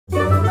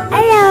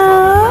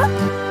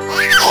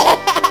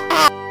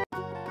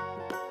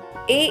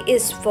A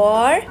is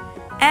for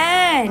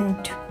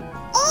ant.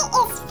 A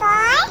is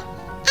for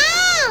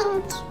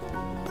ant.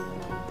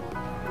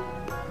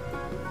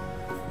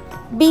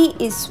 B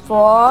is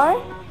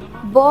for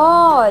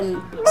ball.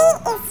 B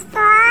is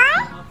for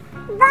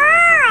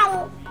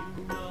ball.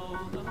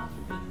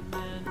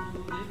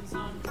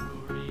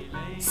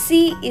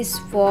 C is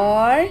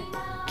for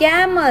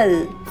camel.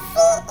 C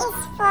is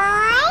for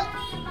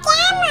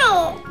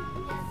camel.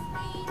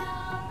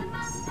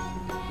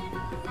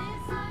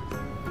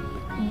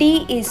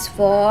 D is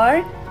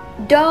for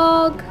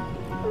dog.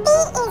 D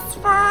is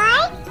for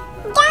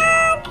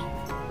dog.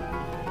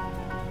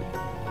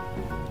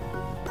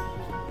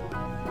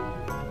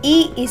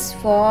 E is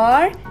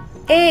for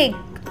egg.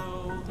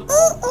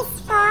 E is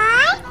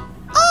for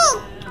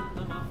egg.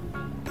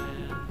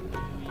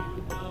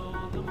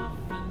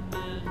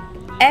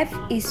 F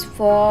is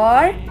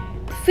for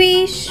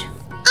fish.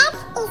 F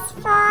is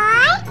for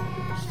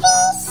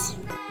fish.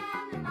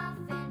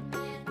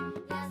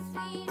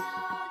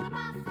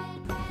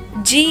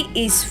 G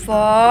is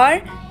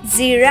for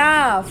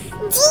giraffe.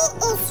 G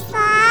is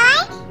for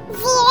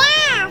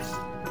giraffe.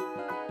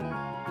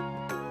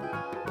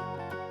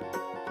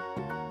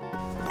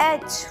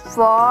 H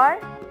for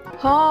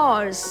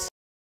horse.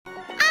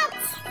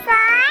 H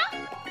for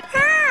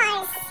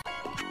horse.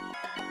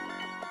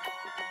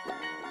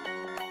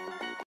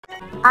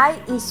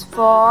 I is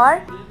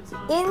for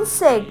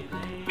insect.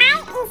 I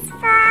is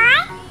for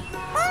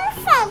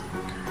insect.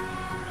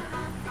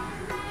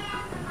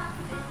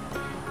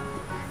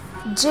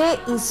 J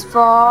is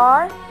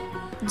for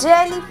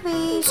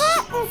jellyfish. J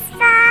is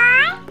for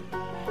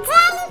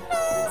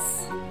jellyfish.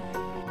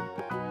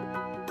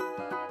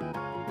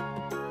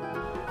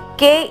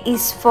 K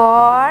is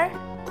for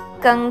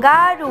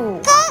kangaroo.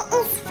 K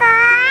is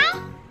for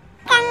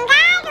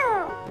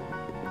kangaroo.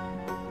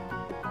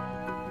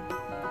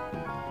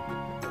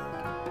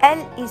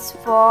 L is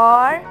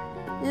for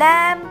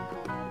lamb.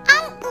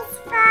 L is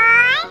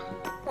for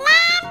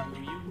lamb.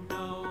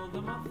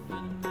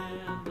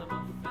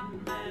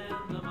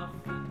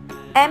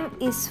 M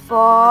is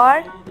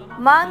for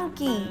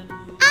monkey.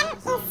 M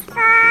is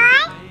for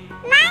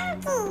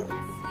monkey.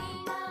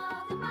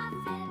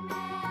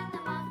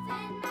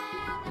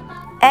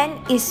 N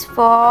is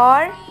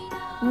for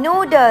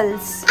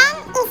noodles. N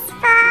is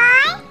for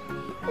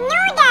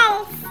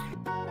noodles.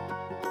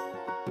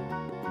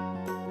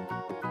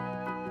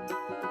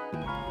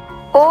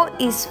 O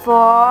is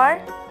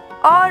for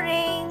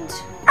orange.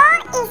 O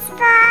is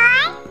for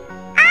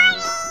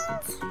orange.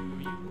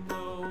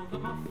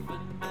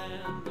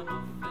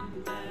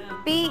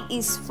 P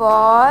is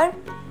for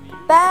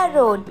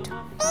parrot.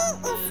 P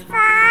is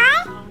for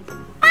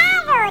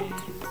parrot.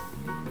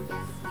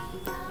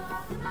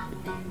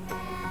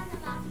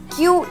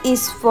 Q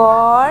is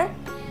for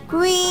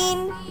queen.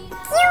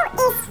 Q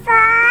is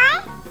for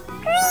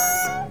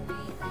queen.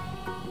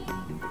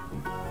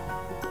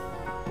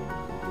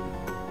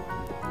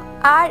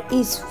 R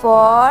is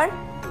for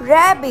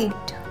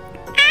rabbit.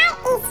 I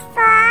is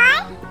for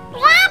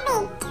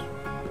rabbit.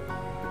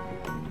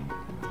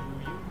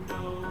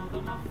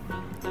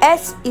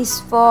 S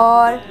is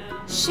for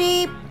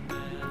sheep.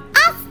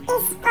 S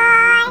is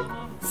for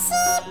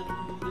sheep.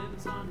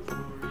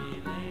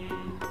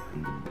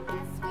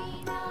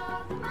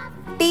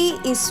 T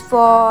is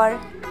for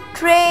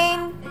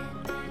train.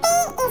 T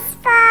is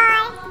for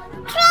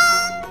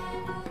train.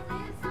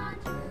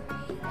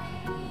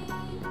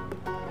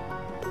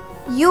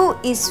 U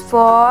is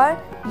for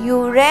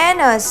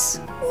Uranus.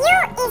 U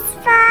is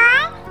for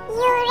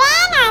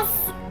Uranus.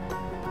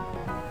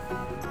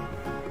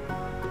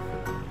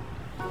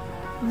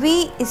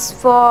 V is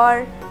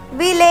for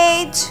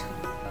village.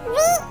 V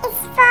is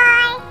for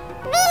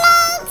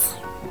village.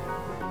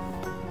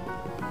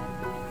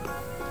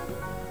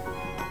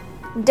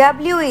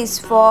 W is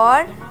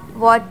for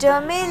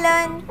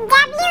watermelon.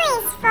 W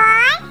is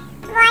for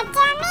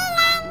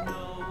watermelon.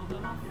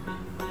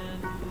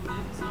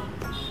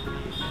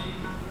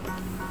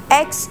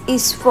 X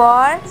is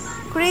for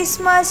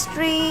Christmas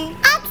tree.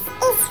 X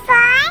is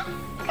for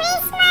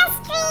Christmas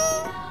tree.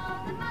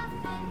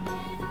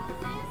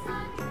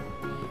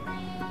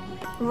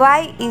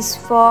 Y is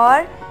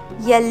for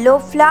yellow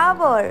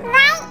flower.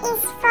 Y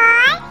is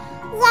for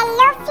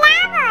yellow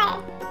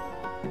flower.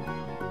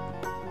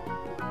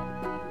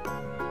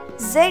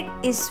 Z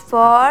is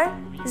for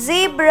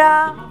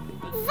zebra.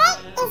 Z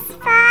is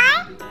for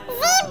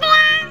zebra.